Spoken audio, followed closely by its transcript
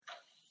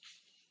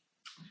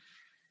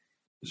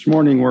This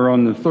morning we're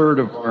on the third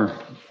of our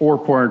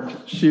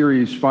four-part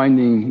series,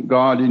 Finding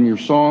God in Your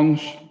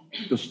Songs,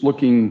 just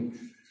looking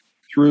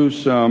through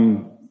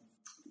some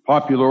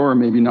popular or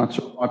maybe not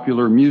so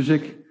popular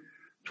music,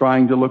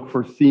 trying to look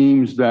for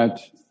themes that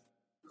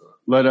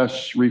let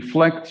us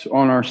reflect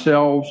on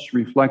ourselves,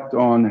 reflect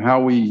on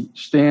how we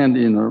stand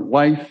in our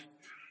life,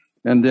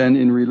 and then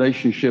in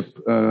relationship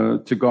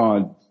to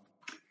God.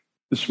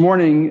 This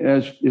morning,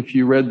 as if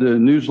you read the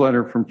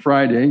newsletter from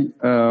Friday,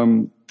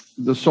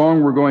 the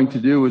song we're going to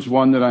do is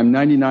one that I'm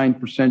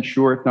 99%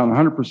 sure, if not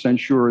 100%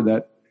 sure,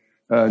 that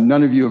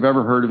none of you have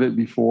ever heard of it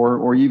before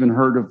or even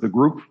heard of the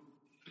group.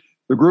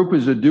 The group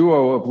is a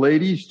duo of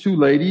ladies, two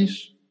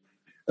ladies,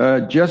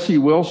 Jessie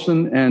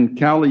Wilson and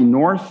Callie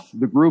North.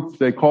 The group,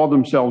 they call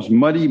themselves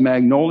Muddy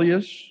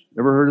Magnolias.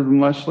 Ever heard of them,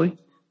 Leslie?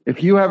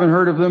 If you haven't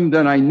heard of them,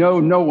 then I know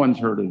no one's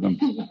heard of them.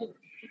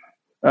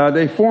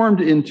 They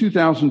formed in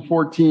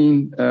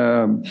 2014.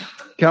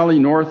 Callie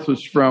North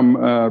was from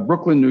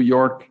Brooklyn, New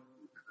York.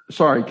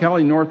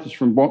 Callie North is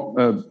from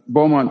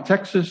Beaumont,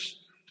 Texas.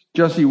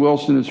 Jessie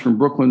Wilson is from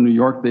Brooklyn, New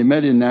York. They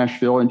met in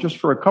Nashville, and just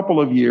for a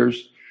couple of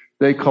years,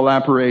 they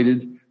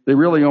collaborated. They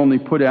really only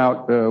put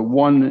out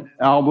one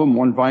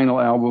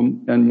vinyl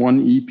album, and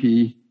one EP.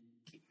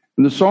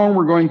 And the song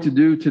we're going to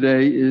do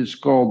today is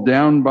called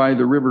Down by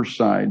the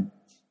Riverside.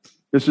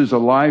 This is a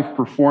live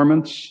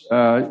performance.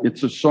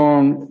 It's a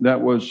song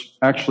that was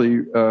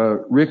actually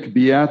Rick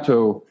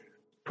Beato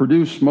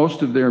produced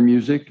most of their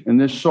music, and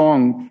this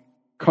song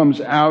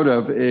comes out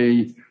of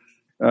a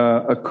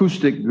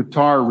acoustic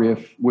guitar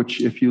riff,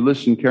 which if you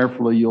listen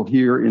carefully, you'll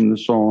hear in the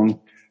song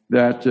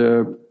that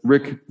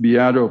Rick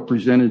Beato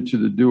presented to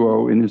the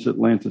duo in his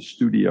Atlanta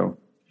studio.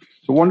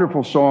 It's a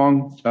wonderful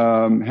song,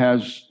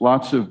 has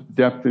lots of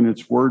depth in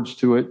its words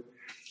to it.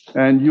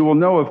 And you will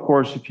know, of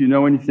course, if you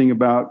know anything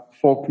about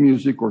folk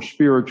music or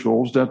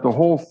spirituals, that the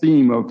whole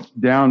theme of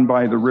Down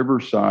by the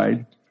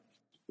Riverside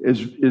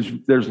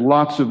is there's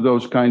lots of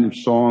those kind of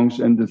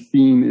songs, and the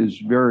theme is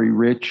very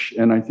rich,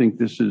 and I think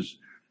this is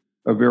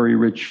a very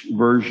rich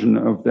version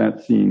of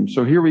that theme.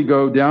 So here we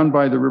go, Down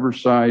by the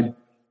Riverside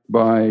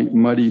by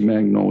Muddy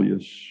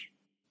Magnolias.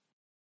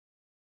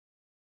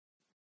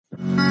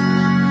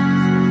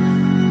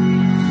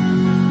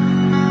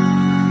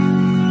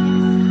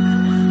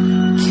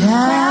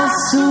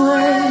 Cast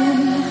away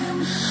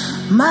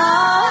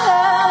my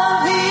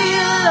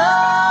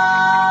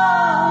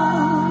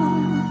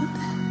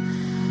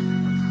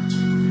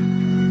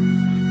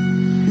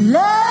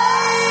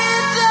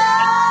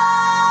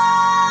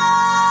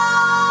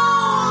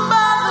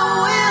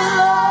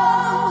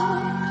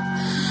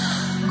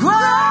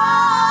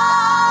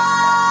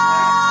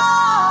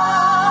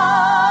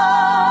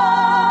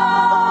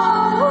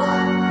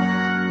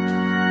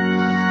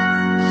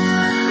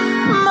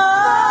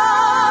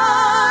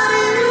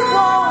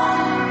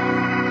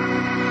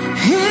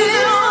here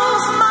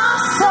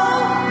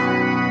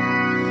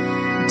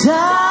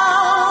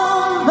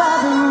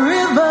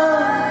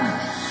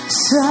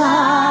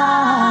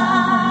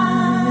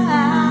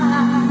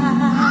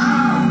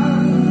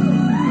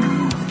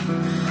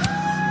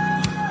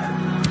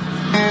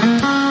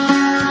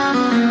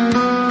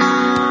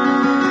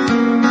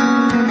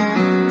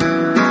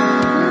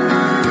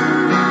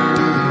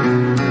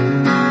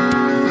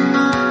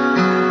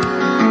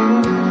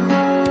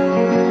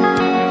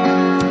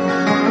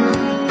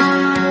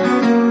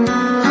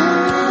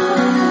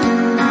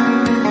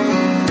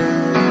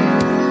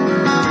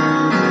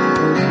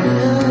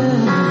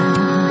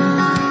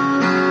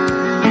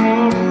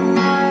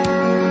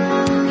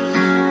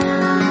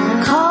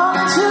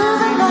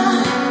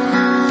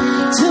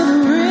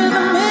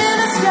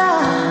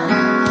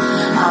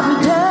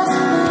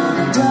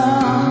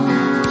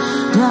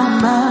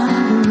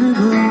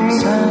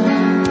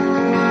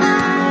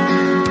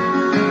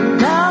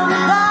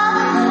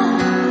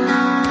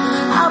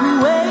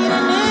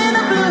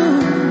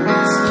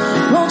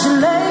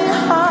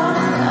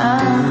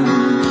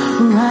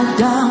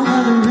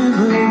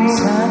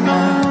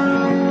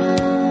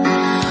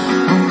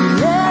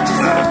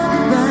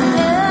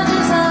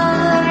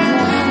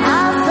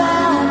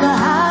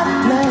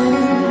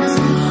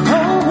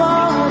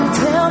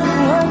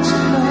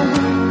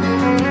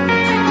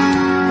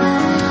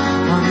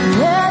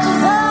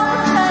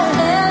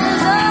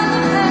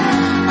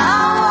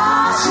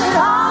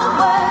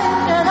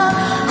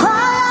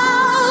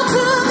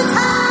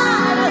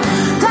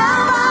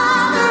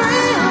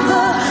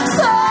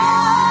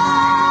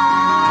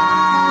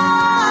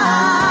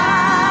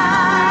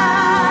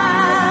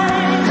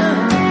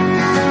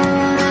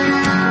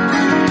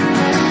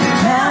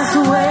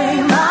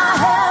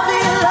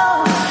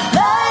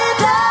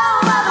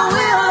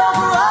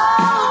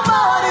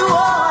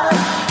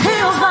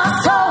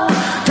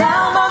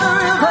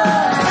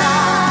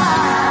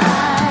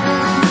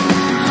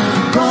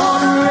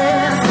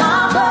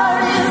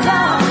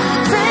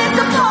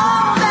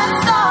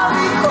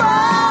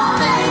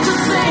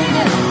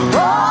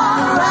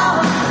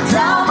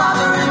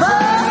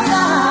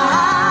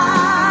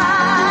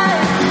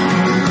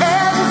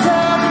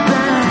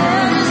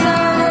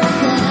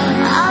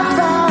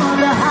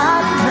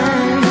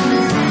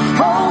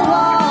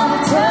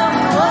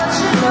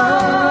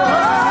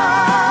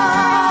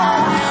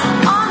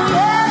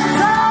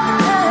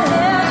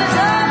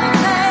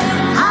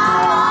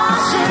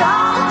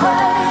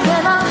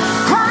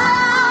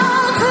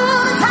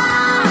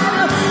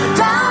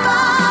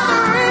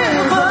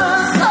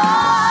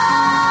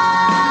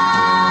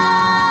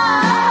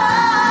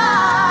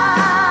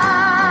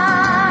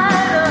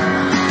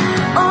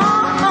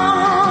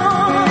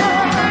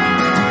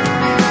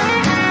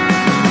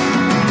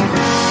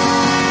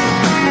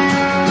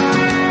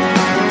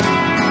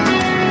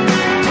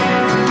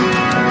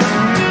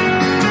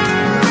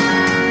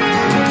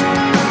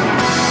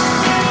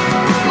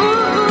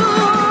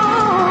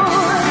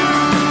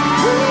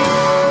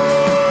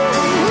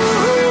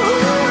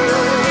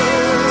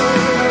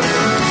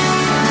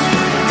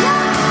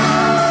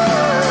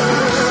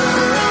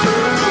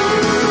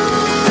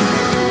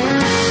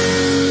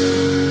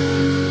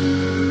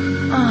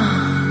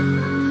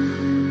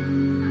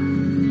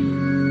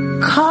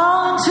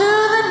Calling to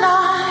the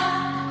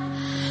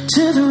night,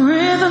 to the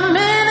rhythm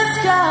in the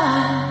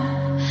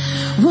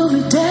sky. We'll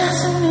be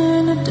dancing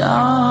in the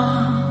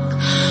dark,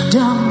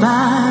 down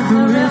by the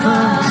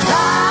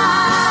riverside.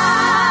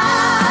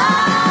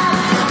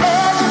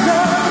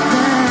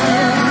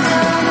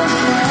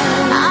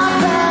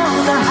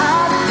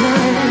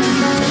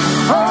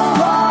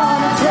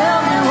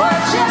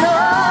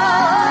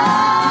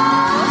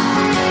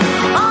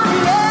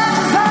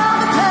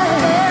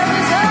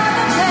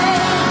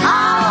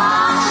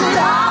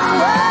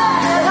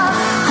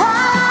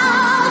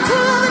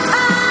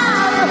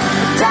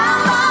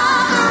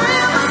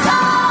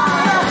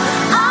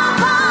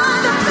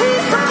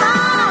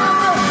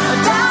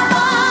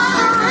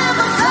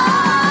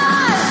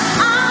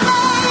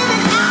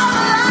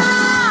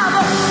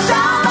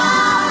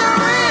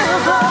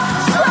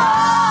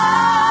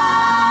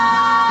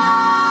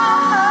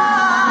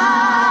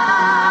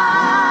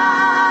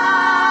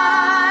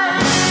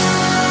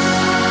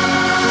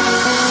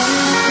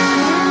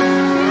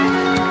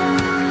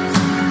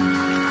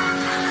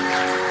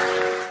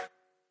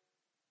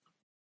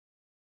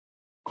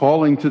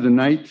 Calling to the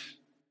night,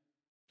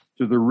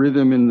 to the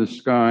rhythm in the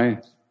sky.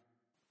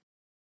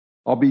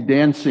 I'll be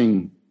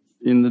dancing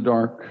in the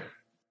dark.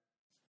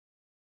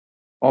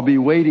 I'll be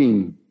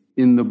waiting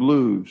in the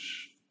blues.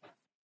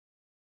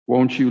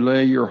 Won't you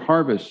lay your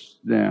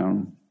harvest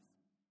down?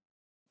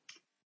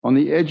 On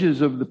the edges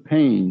of the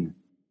pain,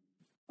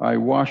 I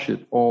wash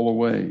it all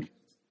away.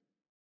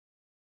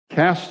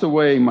 Cast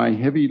away my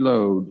heavy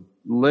load,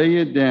 lay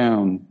it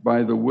down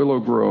by the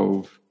willow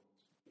grove.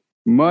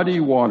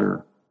 Muddy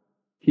water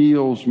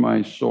heals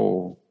my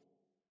soul.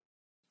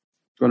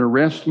 Going to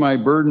rest my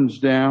burdens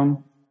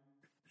down,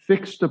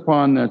 fixed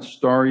upon that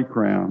starry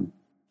crown.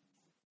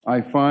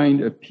 I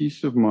find a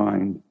peace of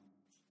mind.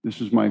 This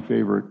is my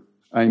favorite.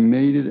 I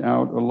made it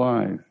out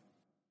alive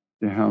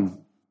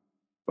down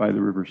by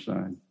the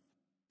riverside.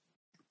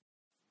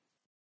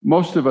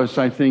 Most of us,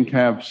 I think,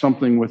 have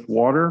something with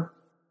water.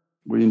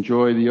 We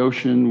enjoy the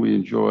ocean. We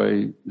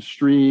enjoy the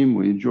stream.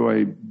 We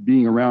enjoy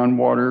being around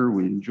water.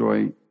 We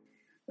enjoy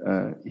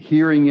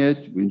hearing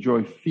it. We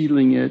enjoy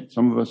feeling it.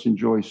 Some of us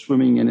enjoy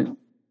swimming in it.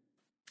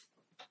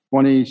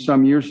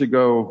 20-some years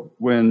ago,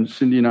 when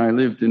Cindy and I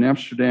lived in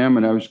Amsterdam,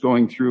 and I was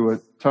going through a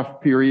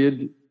tough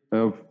period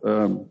of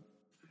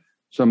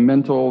some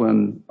mental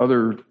and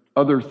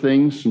other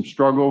things, some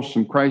struggles,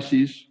 some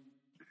crises.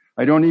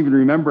 I don't even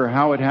remember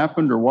how it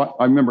happened or what.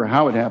 I remember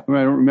how it happened.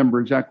 I don't remember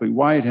exactly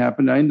why it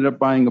happened. I ended up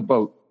buying a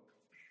boat.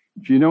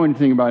 If you know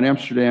anything about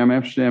Amsterdam,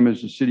 Amsterdam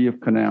is a city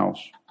of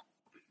canals.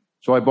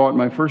 So I bought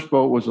my first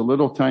boat, was a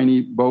little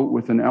tiny boat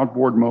with an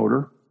outboard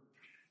motor.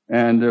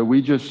 And we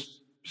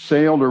just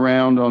sailed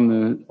around on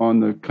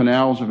the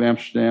canals of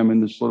Amsterdam in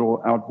this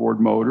little outboard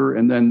motor.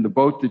 And then the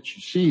boat that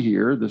you see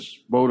here, this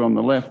boat on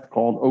the left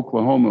called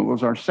Oklahoma,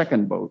 was our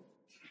second boat.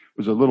 It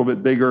was a little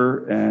bit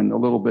bigger and a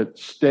little bit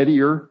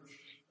steadier.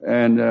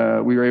 And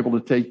we were able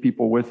to take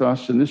people with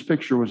us. And this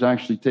picture was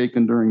actually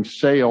taken during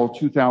sail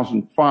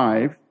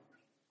 2005.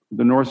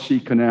 The North Sea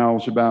Canal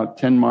is about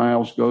 10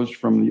 miles, goes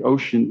from the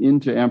ocean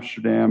into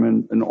Amsterdam,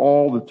 and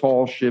all the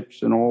tall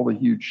ships and all the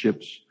huge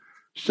ships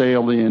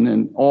sail in,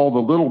 and all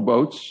the little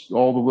boats,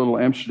 all the little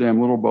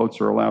Amsterdam little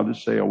boats are allowed to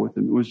sail with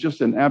them. It was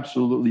just an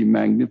absolutely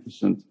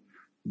magnificent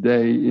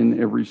day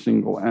in every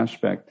single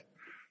aspect.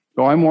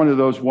 So I'm one of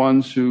those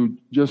ones who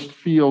just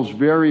feels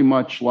very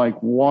much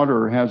like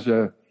water has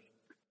a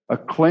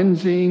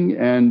cleansing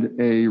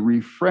and a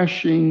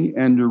refreshing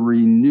and a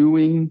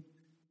renewing.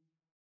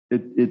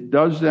 It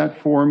does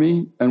that for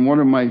me. And one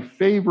of my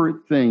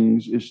favorite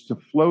things is to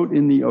float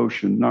in the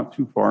ocean, not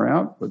too far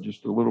out, but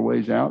just a little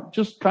ways out,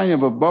 just kind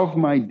of above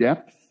my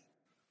depth,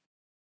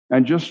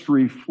 and just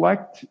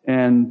reflect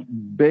and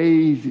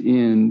bathe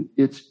in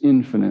its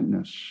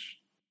infiniteness.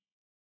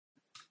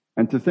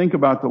 And to think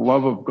about the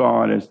love of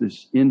God as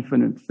this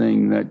infinite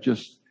thing that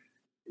just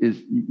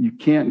is, you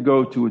can't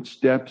go to its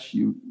depths,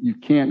 you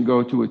can't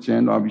go to its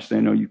end. Obviously, I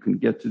know you can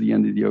get to the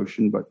end of the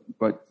ocean,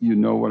 but you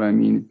know what I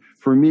mean.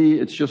 For me,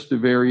 it's just a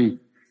very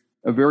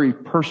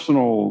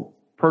personal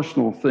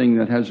thing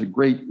that has a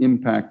great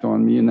impact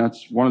on me, and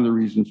that's one of the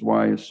reasons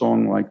why a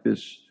song like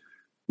this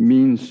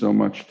means so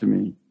much to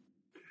me.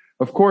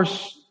 Of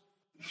course,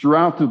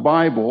 throughout the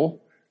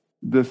Bible,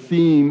 the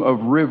theme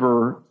of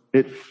river,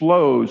 it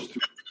flows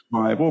through the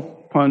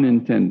Bible, pun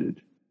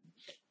intended.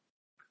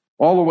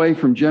 All the way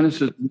from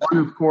Genesis 1,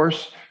 of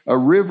course, a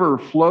river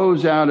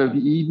flows out of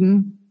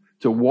Eden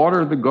to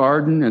water the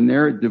garden, and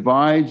there it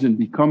divides and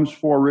becomes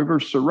four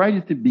rivers. So right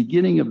at the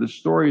beginning of the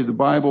story of the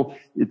Bible,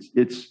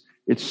 it's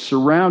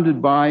surrounded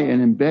by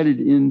and embedded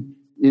in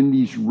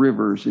these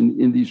rivers,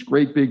 in these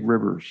great big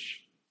rivers.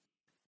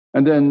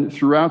 And then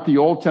throughout the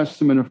Old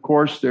Testament, of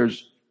course,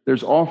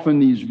 there's often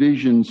these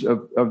visions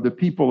of the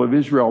people of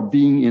Israel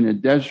being in a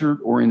desert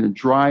or in a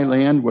dry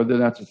land, whether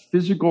that's a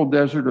physical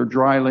desert or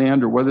dry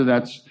land, or whether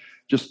that's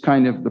just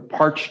kind of the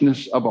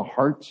parchedness of a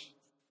heart.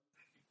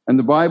 And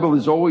the Bible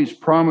is always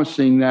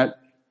promising that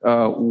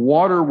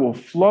water will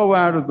flow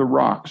out of the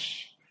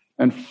rocks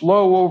and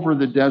flow over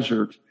the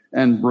desert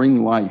and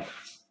bring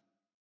life.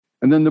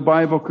 And then the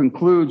Bible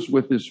concludes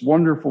with this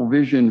wonderful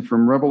vision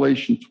from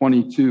Revelation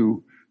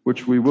 22,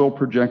 which we will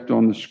project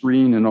on the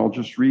screen, and I'll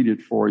just read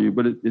it for you,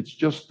 but it's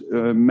just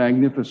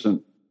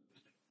magnificent.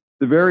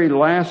 The very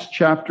last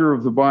chapter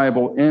of the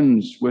Bible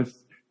ends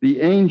with, "The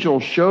angel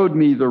showed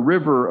me the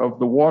river of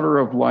the water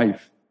of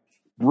life,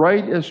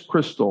 bright as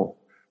crystal,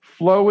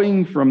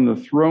 flowing from the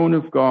throne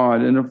of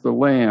God and of the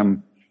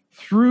Lamb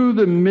through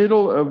the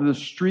middle of the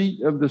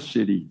street of the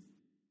city.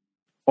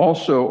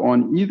 Also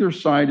on either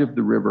side of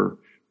the river,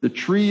 the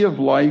tree of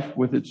life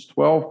with its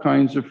 12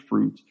 kinds of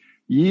fruit,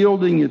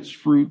 yielding its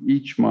fruit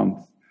each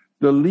month.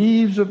 The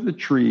leaves of the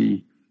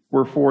tree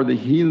were for the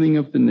healing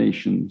of the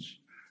nations.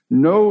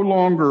 No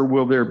longer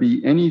will there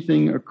be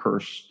anything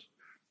accursed,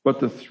 but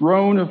the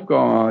throne of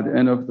God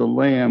and of the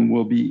Lamb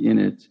will be in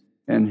it,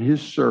 and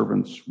his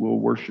servants will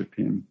worship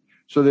him."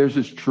 So there's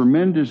this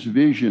tremendous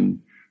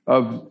vision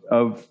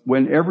of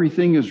when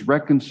everything is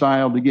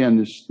reconciled again,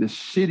 this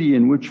city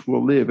in which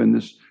we'll live, and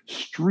this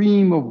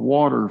stream of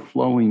water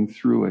flowing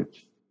through it.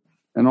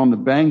 And on the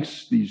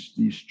banks,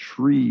 these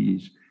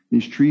trees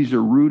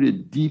are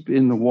rooted deep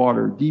in the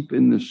water, deep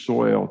in the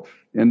soil,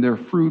 and their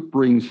fruit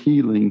brings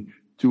healing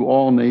to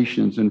all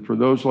nations. And for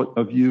those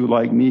of you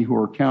like me who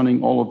are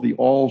counting all of the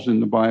alls in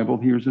the Bible,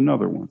 here's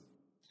another one: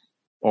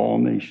 all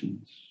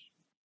nations.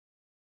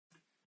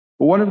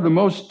 But one of the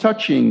most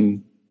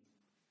touching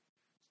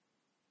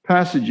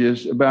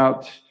passages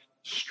about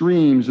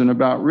streams and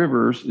about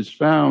rivers is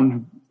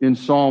found in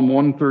Psalm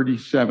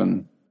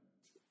 137.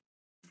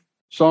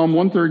 Psalm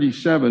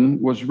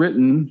 137 was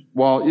written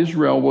while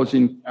Israel was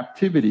in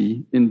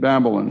captivity in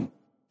Babylon.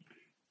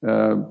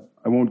 I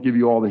won't give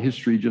you all the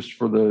history just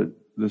for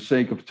the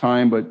sake of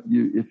time, but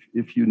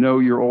if you know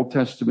your Old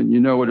Testament, you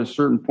know at a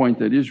certain point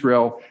that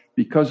Israel,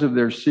 because of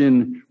their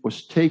sin,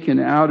 was taken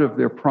out of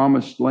their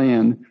promised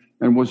land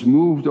and was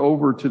moved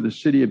over to the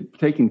city,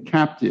 taken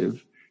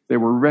captive. They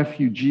were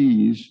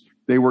refugees.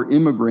 They were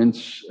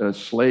immigrants,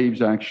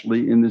 slaves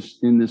actually, in this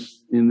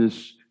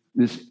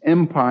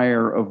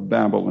empire of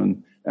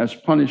Babylon as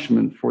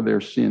punishment for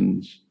their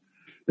sins.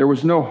 There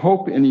was no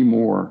hope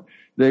anymore.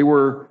 They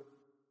were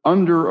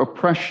under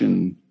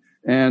oppression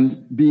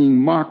and being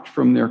mocked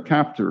from their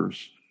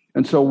captors.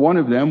 And so one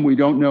of them, we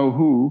don't know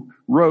who,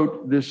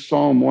 wrote this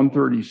Psalm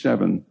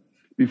 137.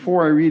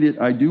 Before I read it,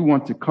 I do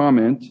want to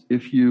comment.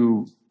 If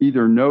you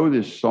either know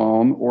this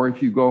psalm or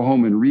if you go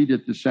home and read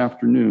it this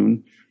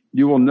afternoon,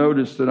 you will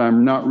notice that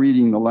I'm not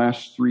reading the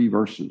last 3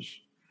 verses.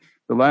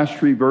 The last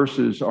 3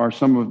 verses are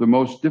some of the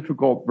most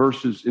difficult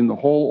verses in the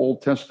whole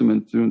Old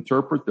Testament to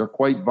interpret. They're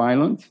quite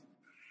violent.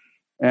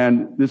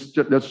 And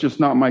that's just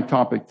not my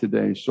topic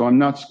today. So I'm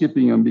not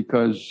skipping them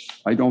because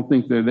I don't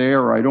think they're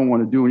there or I don't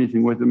want to do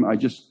anything with them. I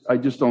just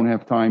don't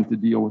have time to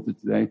deal with it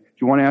today. If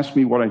you want to ask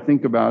me what I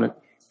think about it,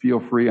 feel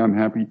free. I'm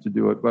happy to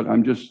do it. But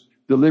I'm just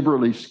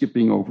deliberately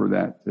skipping over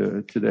that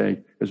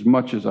today. As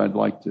much as I'd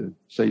like to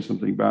say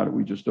something about it,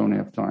 we just don't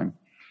have time.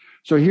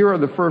 So here are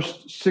the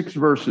first 6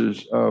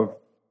 verses of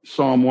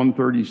Psalm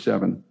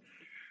 137.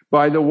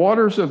 "By the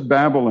waters of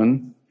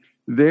Babylon,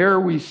 there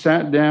we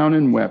sat down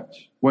and wept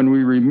when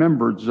we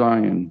remembered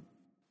Zion.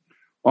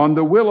 On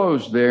the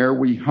willows there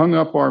we hung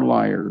up our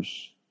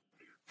lyres.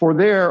 For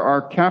there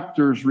our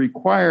captors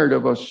required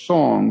of us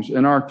songs,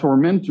 and our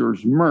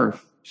tormentors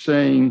mirth,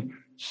 saying,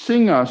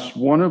 'Sing us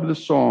one of the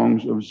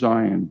songs of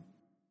Zion.'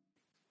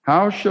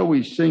 How shall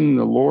we sing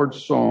the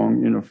Lord's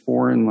song in a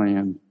foreign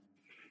land?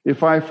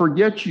 If I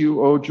forget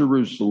you, O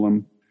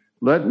Jerusalem,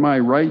 let my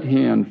right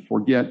hand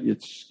forget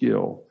its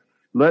skill.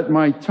 Let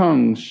my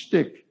tongue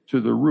stick to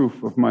the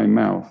roof of my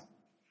mouth.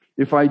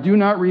 If I do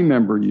not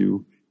remember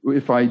you,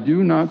 if I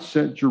do not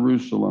set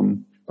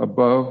Jerusalem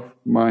above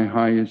my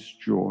highest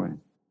joy."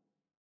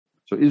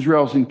 So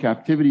Israel's in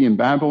captivity in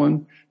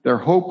Babylon. Their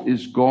hope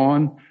is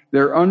gone.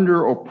 They're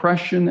under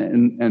oppression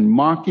and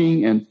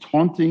mocking and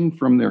taunting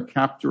from their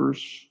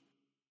captors.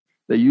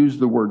 They use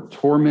the word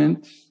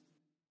torment.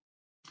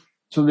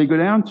 So they go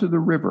down to the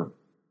river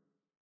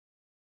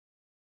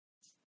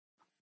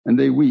and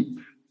they weep.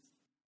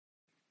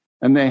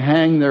 And they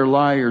hang their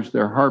lyres,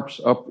 their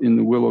harps up in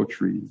the willow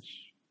trees.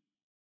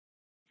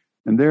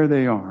 And there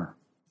they are.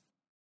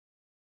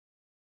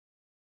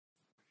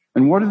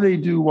 And what do they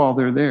do while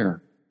they're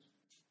there?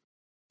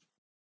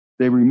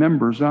 They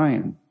remember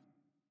Zion.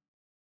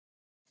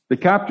 The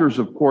captors,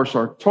 of course,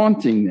 are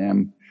taunting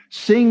them.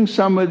 Sing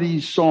some of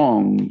these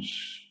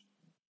songs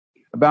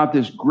about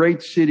this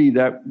great city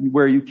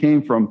where you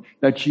came from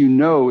that you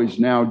know is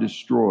now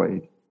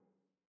destroyed.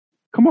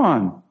 Come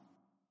on.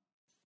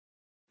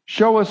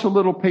 Show us a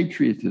little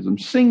patriotism.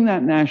 Sing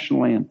that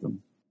national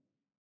anthem.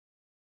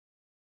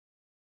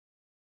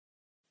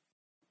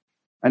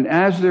 And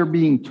as they're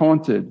being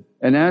taunted,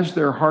 and as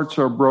their hearts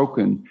are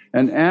broken,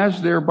 and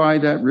as they're by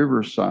that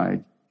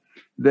riverside,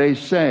 they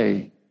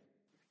say,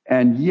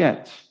 "And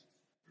yet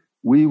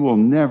we will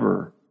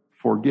never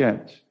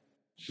forget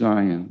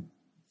Zion."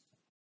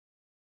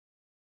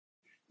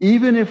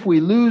 Even if we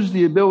lose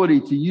the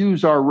ability to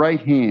use our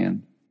right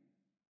hand,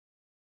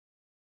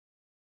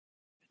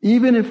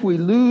 Even if we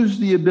lose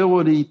the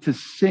ability to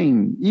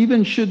sing,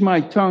 even should my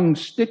tongue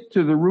stick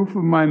to the roof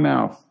of my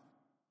mouth,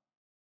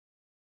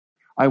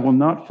 I will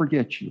not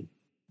forget you.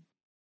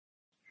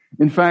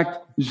 In fact,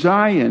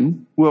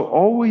 Zion will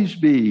always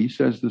be,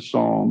 says the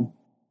psalm,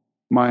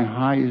 my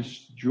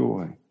highest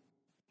joy.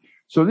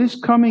 So this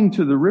coming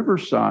to the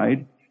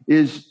riverside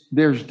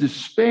there's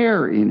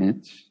despair in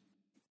it,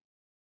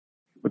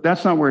 but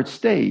that's not where it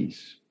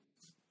stays.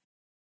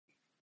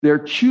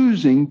 They're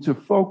choosing to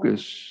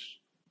focus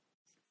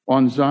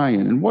on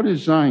Zion. And what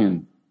is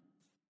Zion?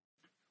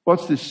 Well,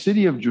 it's the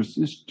city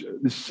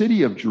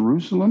of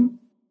Jerusalem.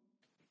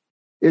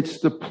 It's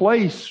the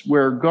place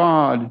where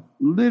God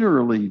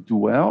literally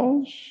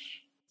dwells.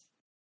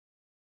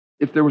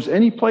 If there was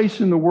any place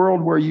in the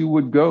world where you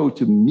would go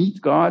to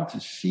meet God, to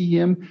see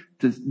him,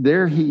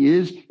 there he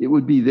is, it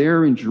would be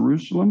there in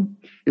Jerusalem.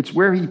 It's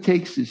where he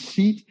takes his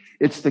seat.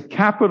 It's the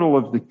capital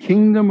of the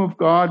kingdom of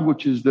God,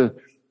 which is the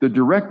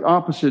direct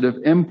opposite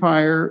of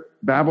empire,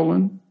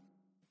 Babylon.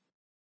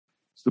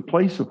 It's the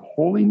place of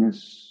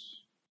holiness.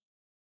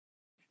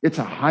 It's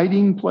a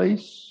hiding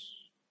place.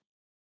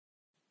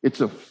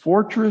 It's a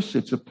fortress.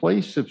 It's a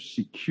place of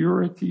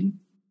security.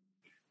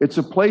 It's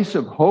a place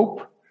of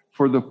hope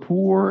for the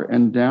poor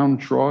and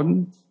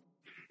downtrodden.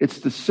 It's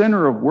the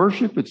center of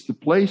worship. It's the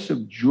place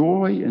of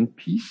joy and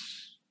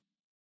peace.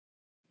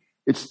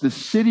 It's the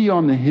city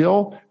on the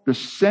hill, the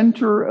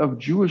center of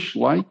Jewish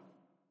life,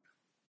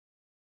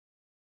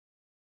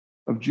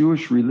 of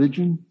Jewish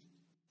religion,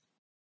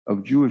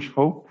 of Jewish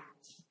hope,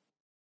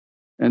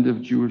 and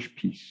of Jewish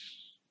peace.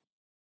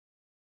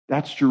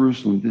 That's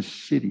Jerusalem, this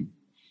city.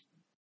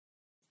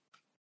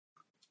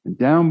 And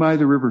down by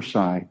the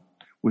riverside,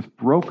 with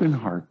broken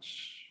hearts,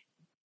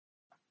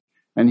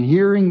 and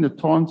hearing the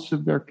taunts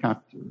of their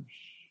captors,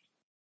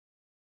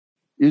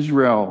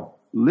 Israel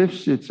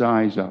lifts its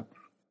eyes up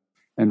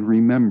and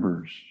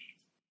remembers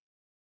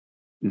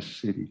this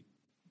city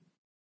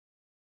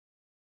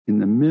in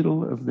the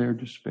middle of their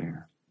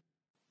despair.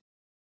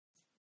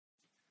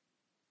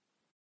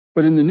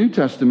 But in the New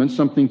Testament,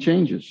 something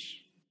changes.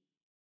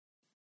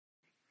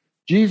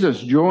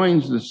 Jesus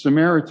joins the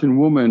Samaritan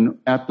woman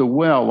at the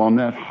well on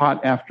that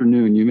hot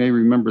afternoon. You may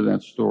remember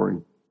that story.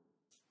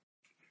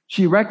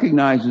 She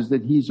recognizes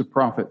that he's a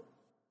prophet.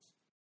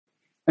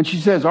 And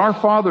she says, our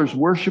fathers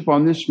worship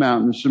on this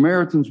mountain, the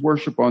Samaritans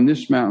worship on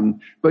this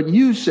mountain. But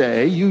you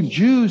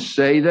Jews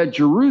say that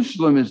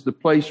Jerusalem is the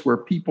place where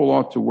people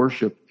ought to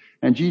worship.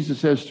 And Jesus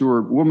says to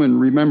her, woman,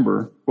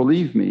 remember,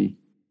 believe me,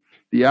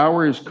 the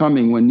hour is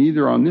coming when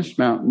neither on this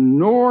mountain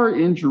nor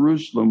in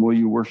Jerusalem will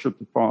you worship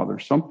the Father.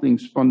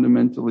 Something's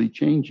fundamentally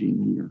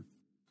changing here.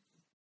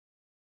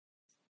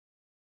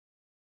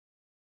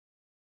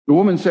 The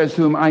woman says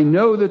to him, I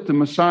know that the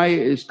Messiah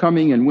is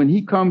coming, and when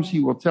he comes, he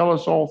will tell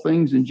us all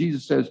things. And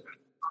Jesus says,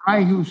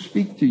 I who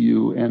speak to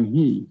you am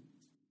he.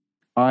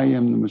 I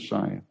am the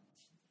Messiah.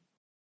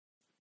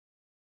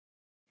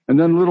 And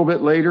then a little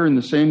bit later in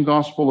the same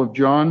Gospel of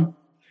John,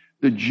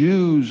 the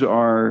Jews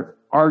are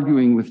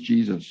arguing with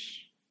Jesus.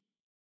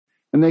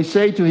 And they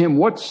say to him,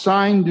 what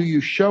sign do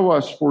you show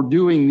us for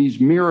doing these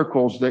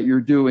miracles that you're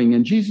doing?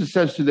 And Jesus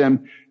says to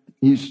them,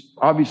 he's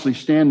obviously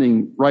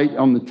standing right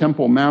on the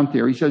Temple Mount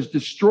there. He says,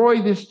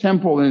 destroy this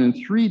temple and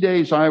in 3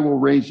 days I will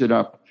raise it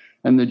up.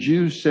 And the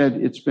Jews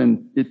said,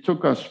 it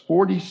took us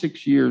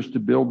 46 years to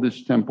build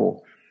this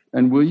temple.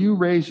 And will you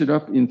raise it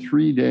up in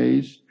 3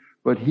 days?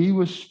 But he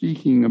was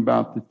speaking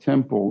about the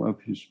temple of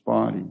his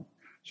body.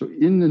 So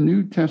in the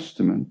New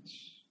Testament,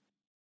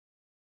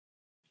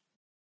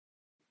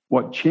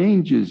 what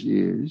changes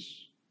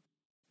is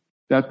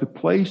that the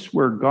place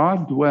where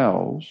God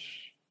dwells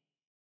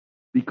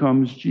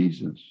becomes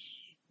Jesus.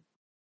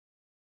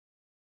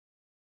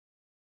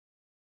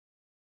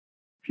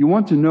 If you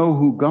want to know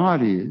who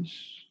God is,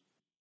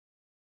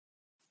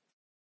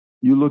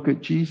 you look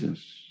at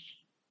Jesus.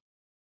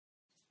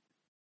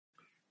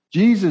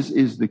 Jesus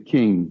is the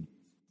king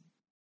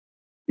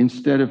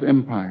instead of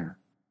empire.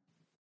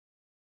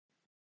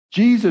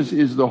 Jesus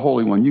is the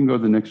Holy One. You can go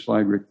to the next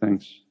slide, Rick.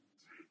 Thanks.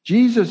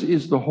 Jesus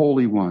is the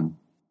Holy One.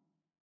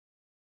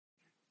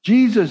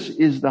 Jesus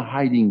is the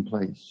hiding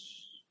place.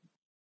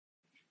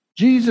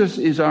 Jesus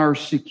is our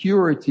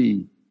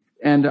security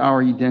and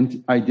our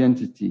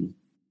identity.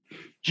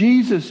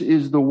 Jesus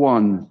is the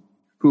one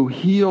who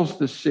heals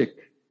the sick,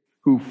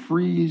 who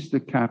frees the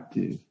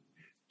captive.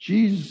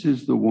 Jesus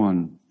is the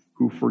one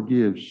who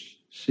forgives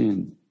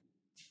sin.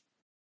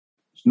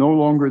 It's no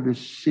longer this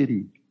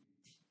city.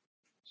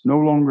 It's no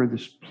longer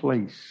this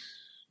place.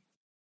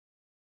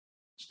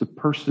 It's the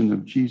person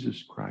of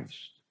Jesus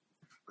Christ.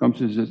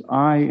 Comes and says,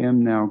 I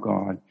am now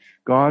God.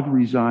 God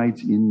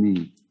resides in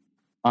me.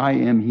 I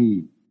am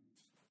he.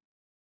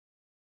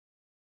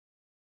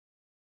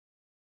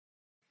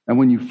 And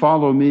when you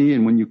follow me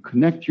and when you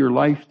connect your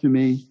life to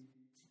me,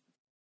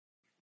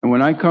 and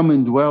when I come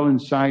and dwell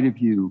inside of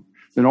you,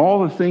 then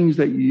all the things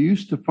that you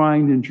used to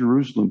find in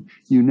Jerusalem,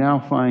 you now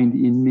find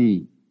in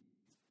me.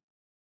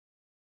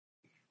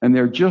 And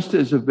they're just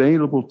as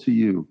available to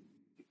you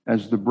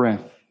as the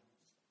breath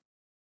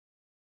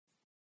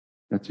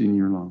that's in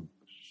your lungs.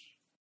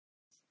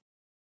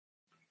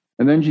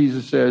 And then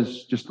Jesus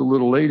says, just a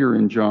little later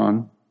in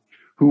John,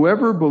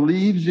 whoever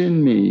believes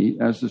in me,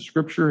 as the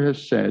scripture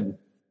has said,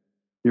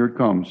 here it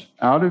comes,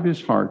 out of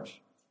his heart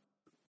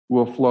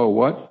will flow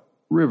what?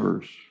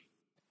 Rivers.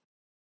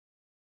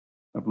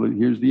 I believe,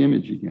 here's the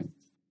image again.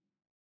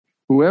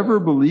 Whoever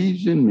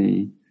believes in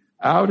me,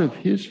 out of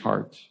his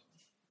heart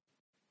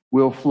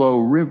will flow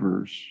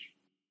rivers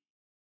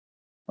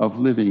of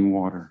living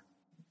water.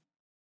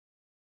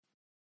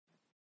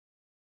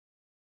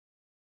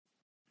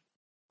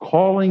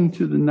 Calling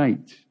to the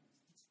night,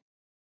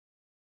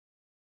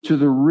 to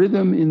the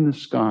rhythm in the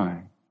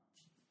sky.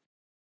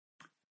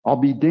 I'll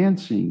be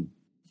dancing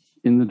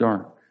in the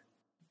dark.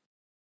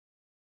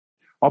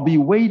 I'll be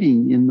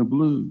waiting in the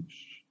blues.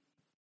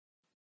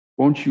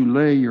 Won't you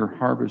lay your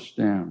harvest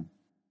down?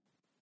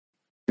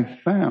 I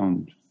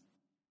found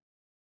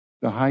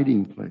the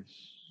hiding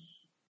place.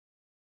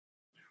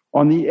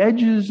 On the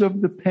edges of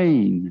the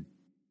pain,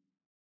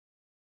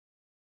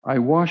 I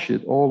wash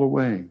it all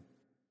away.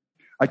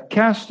 I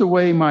cast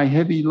away my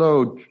heavy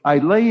load. I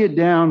lay it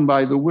down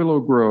by the willow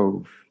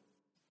grove.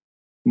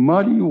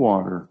 Muddy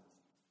water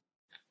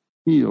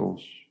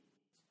heals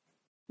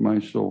my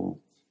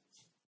soul.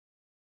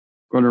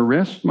 Going to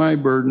rest my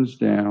burdens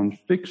down,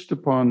 fixed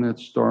upon that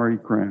starry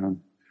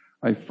crown.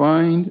 I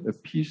find a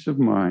peace of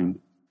mind.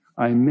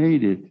 I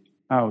made it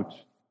out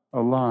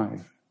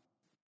alive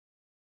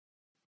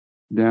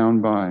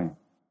down by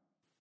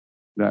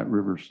that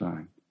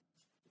riverside.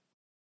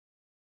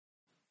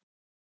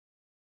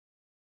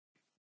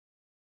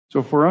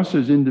 So for us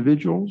as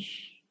individuals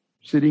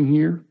sitting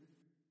here,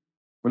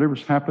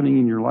 whatever's happening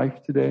in your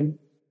life today,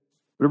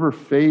 whatever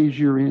phase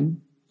you're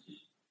in,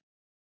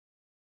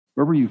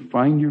 wherever you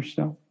find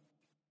yourself,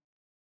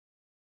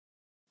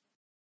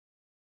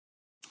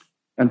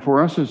 and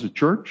for us as a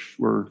church,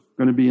 we're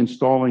going to be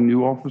installing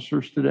new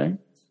officers today,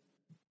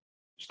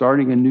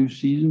 starting a new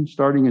season,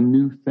 starting a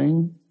new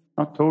thing,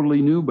 not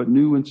totally new, but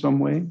new in some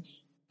ways.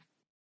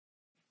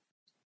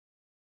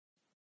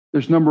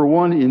 There's number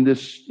one in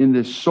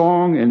this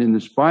song and in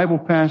this Bible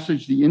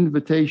passage, the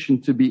invitation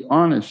to be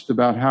honest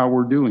about how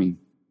we're doing.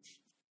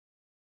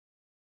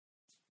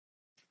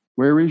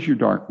 Where is your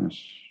darkness?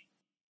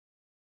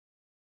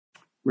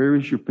 Where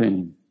is your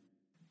pain?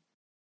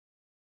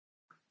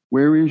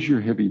 Where is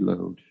your heavy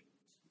load?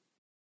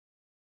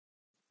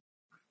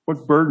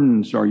 What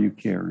burdens are you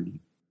carrying?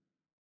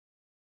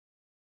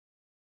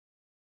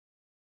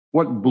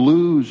 What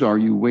blues are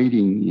you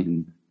waiting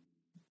in?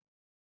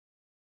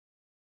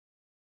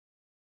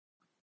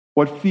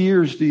 What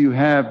fears do you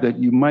have that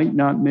you might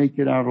not make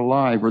it out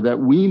alive, or that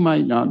we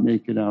might not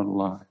make it out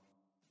alive?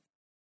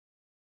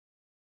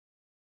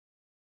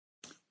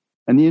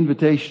 And the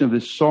invitation of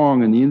this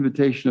song and the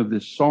invitation of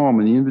this psalm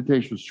and the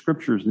invitation of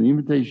scriptures and the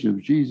invitation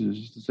of Jesus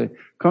is to say,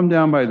 come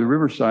down by the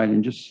riverside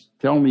and just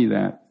tell me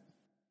that.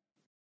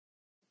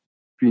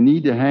 If you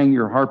need to hang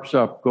your harps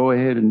up, go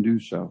ahead and do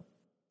so.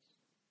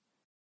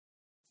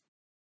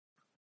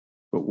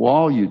 But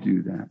while you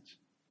do that,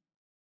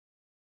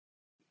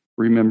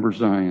 remember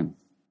Zion.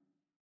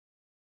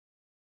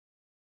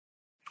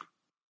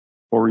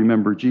 Or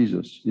remember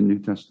Jesus in New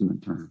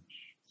Testament terms.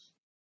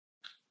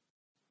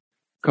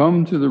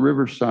 Come to the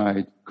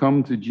riverside,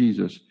 come to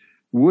Jesus.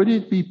 Would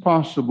it be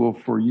possible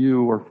for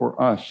you or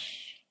for us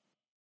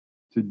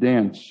to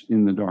dance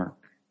in the dark?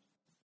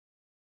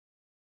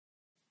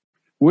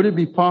 Would it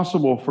be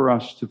possible for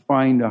us to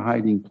find a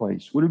hiding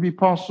place? Would it be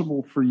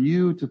possible for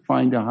you to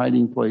find a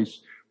hiding place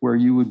where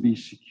you would be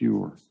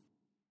secure?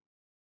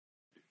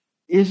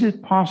 Is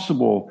it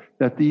possible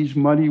that these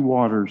muddy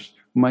waters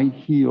might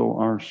heal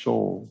our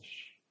souls?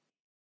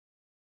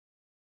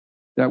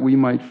 That we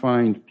might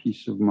find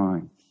peace of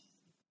mind?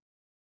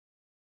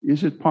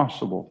 Is it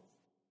possible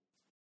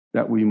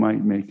that we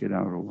might make it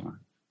out alive?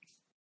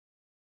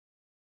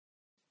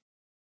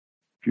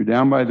 If you're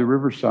down by the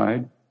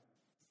riverside,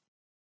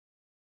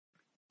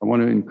 I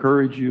want to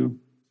encourage you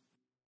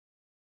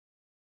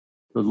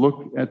to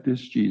look at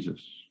this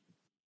Jesus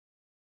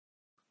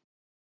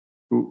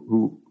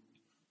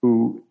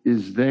who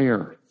is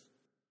there,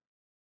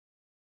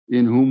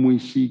 in whom we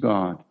see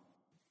God,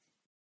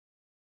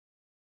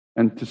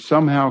 and to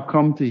somehow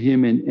come to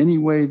him in any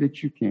way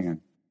that you can,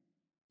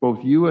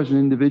 both you as an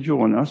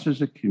individual and us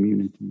as a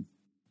community,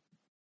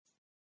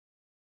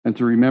 and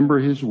to remember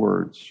his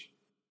words,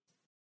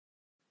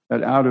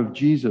 that out of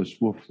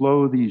Jesus will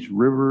flow these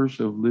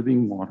rivers of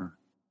living water,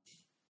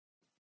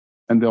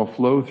 and they'll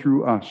flow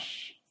through us,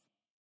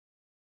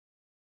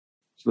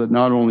 so that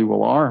not only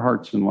will our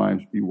hearts and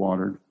lives be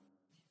watered,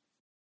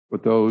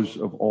 but those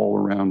of all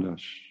around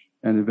us,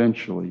 and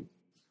eventually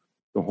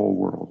the whole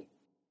world.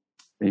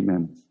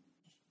 Amen.